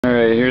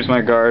Alright, here's my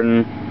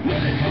garden. I'm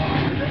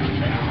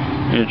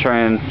gonna try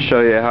and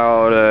show you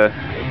how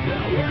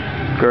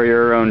to grow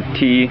your own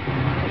tea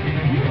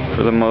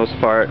for the most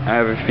part. I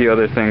have a few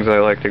other things I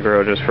like to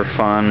grow just for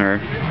fun or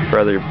for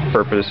other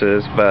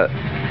purposes, but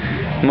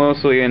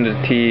mostly into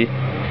tea.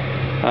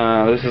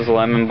 This is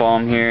lemon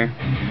balm here,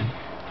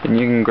 and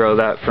you can grow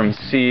that from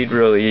seed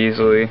really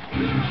easily.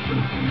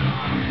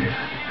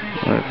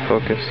 Let it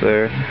focus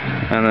there.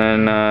 And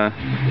then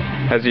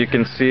as you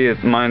can see,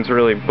 mine's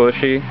really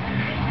bushy.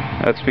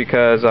 That's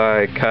because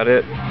I cut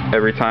it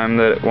every time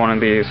that one of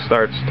these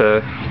starts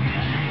to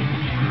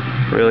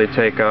really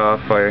take off.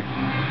 I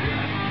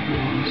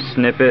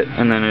snip it,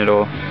 and then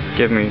it'll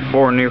give me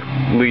 4 new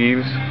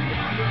leaves,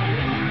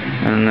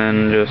 and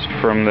then just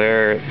from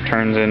there it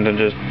turns into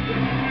just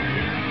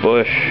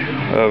bush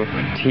of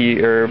tea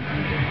herb.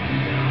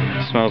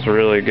 It smells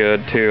really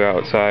good too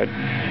outside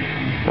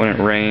when it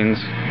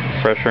rains,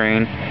 fresh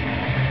rain,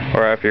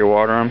 or after you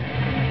water them.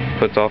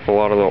 Puts off a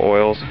lot of the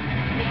oils.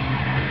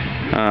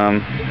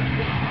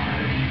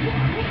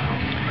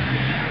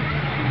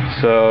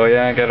 So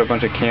yeah, I got a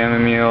bunch of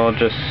chamomile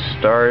just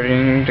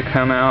starting to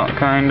come out,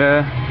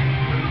 kinda.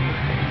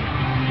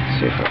 Let's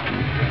see if I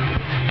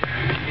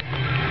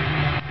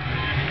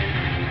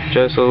can.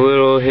 Just a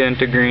little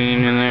hint of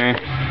green in there.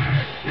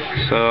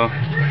 So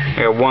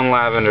I got 1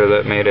 lavender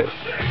that made it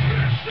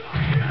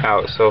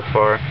out so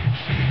far.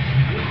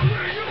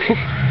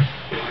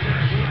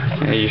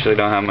 I usually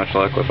don't have much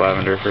luck with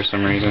lavender for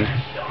some reason.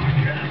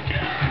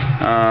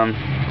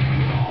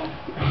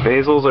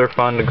 Basils are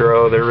fun to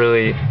grow. They're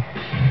really,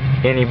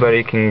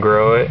 anybody can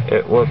grow it.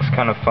 It looks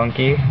kind of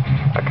funky.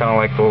 I kind of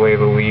like the way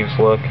the leaves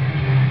look.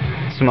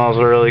 It smells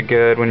really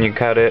good when you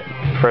cut it,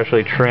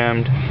 freshly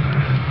trimmed.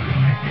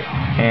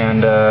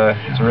 And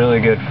it's really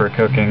good for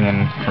cooking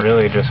and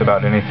really just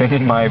about anything,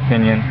 in my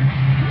opinion.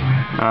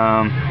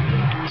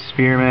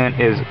 Spearmint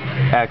is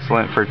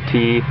excellent for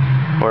tea,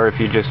 or if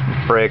you just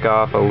break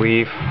off a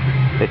leaf,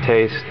 it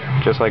tastes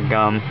just like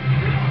gum.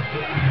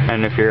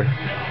 And if you're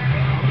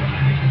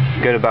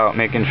good about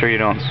making sure you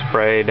don't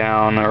spray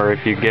down, or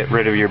if you get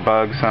rid of your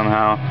bugs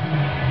somehow,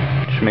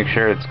 just make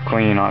sure it's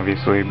clean,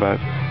 obviously. But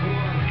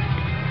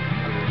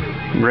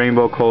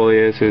rainbow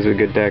coleus is a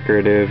good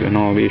decorative, and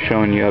I'll be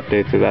showing you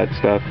updates of that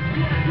stuff.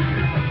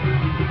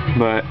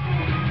 But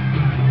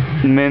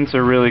mints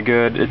are really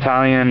good.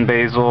 Italian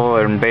basil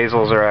and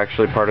basils are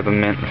actually part of the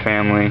mint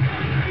family,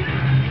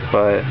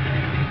 but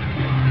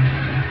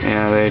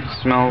yeah, they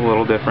smell a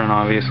little different,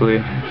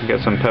 obviously.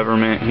 Got some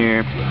peppermint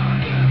here.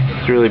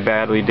 It's really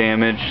badly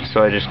damaged,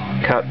 so I just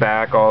cut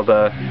back all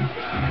the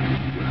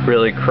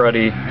really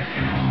cruddy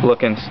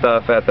looking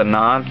stuff at the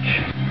notch,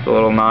 the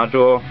little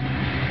nodule,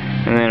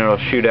 and then it'll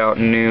shoot out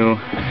new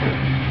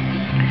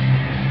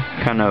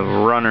kind of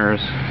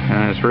runners,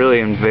 and it's really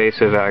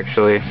invasive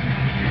actually,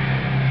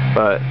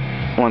 but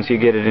once you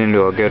get it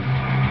into a good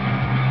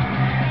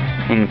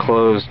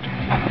enclosed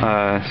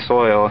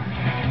soil,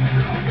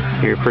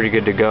 you're pretty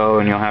good to go,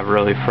 and you'll have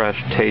really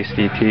fresh,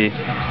 tasty tea.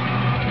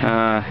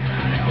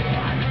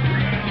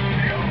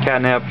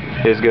 Catnip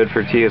is good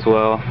for tea as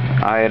well.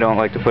 I don't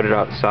like to put it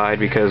outside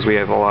because we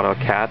have a lot of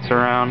cats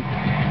around,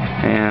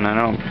 and I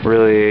don't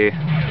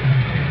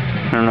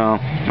know,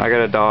 I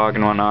got a dog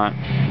and whatnot.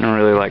 I don't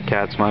really like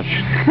cats much.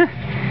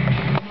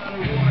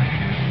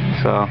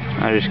 So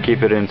I just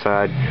keep it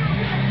inside.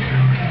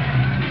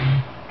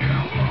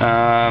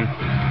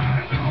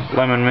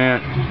 Lemon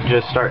mint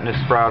just starting to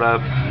sprout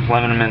up.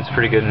 Lemon mint's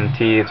pretty good in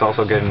tea. It's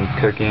also good in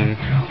cooking.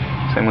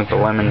 Same with the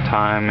lemon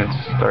thyme. It's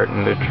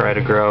starting to try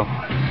to grow.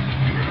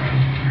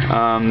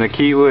 The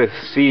key with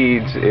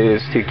seeds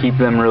is to keep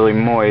them really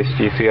moist.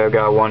 You see I've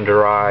got one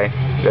dry.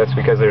 That's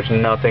because there's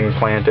nothing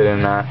planted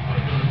in that.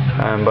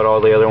 But all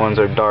the other ones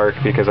are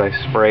dark because I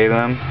spray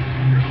them.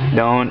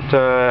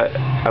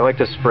 I like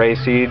to spray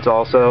seeds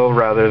also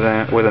rather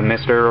than with a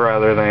mister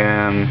rather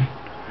than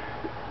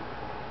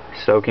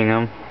soaking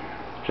them,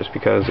 just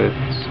because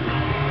it's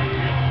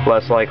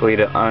less likely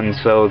to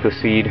unsow the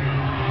seed.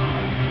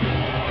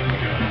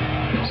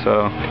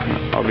 So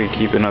I'll be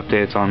keeping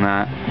updates on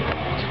that.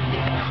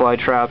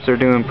 Flytraps are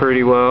doing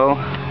pretty well.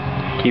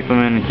 Keep them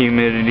in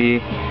humidity,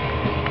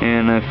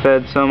 and I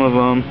fed some of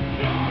them.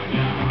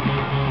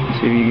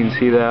 See if you can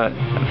see that.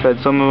 I fed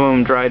some of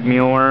them dried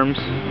mealworms.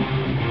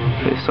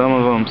 Some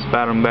of them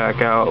spat them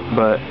back out,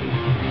 but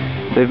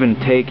they've been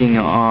taking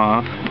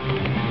off.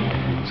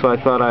 So I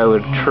thought I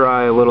would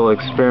try a little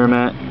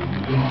experiment.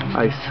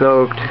 I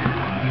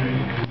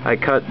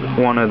cut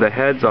one of the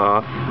heads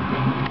off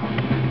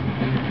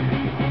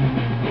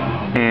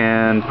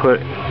and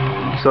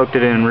soaked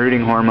it in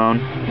rooting hormone,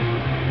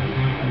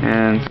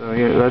 and so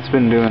yeah, that's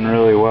been doing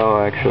really well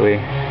actually.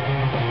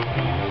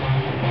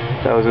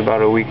 That was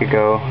about a week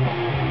ago,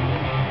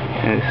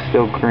 and it's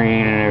still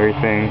green and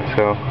everything,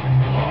 so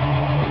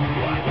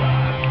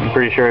I'm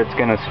pretty sure it's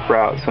gonna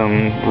sprout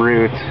some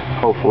roots,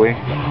 hopefully.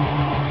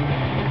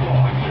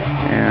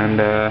 And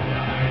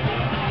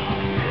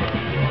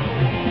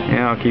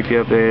yeah, I'll keep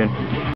you updated.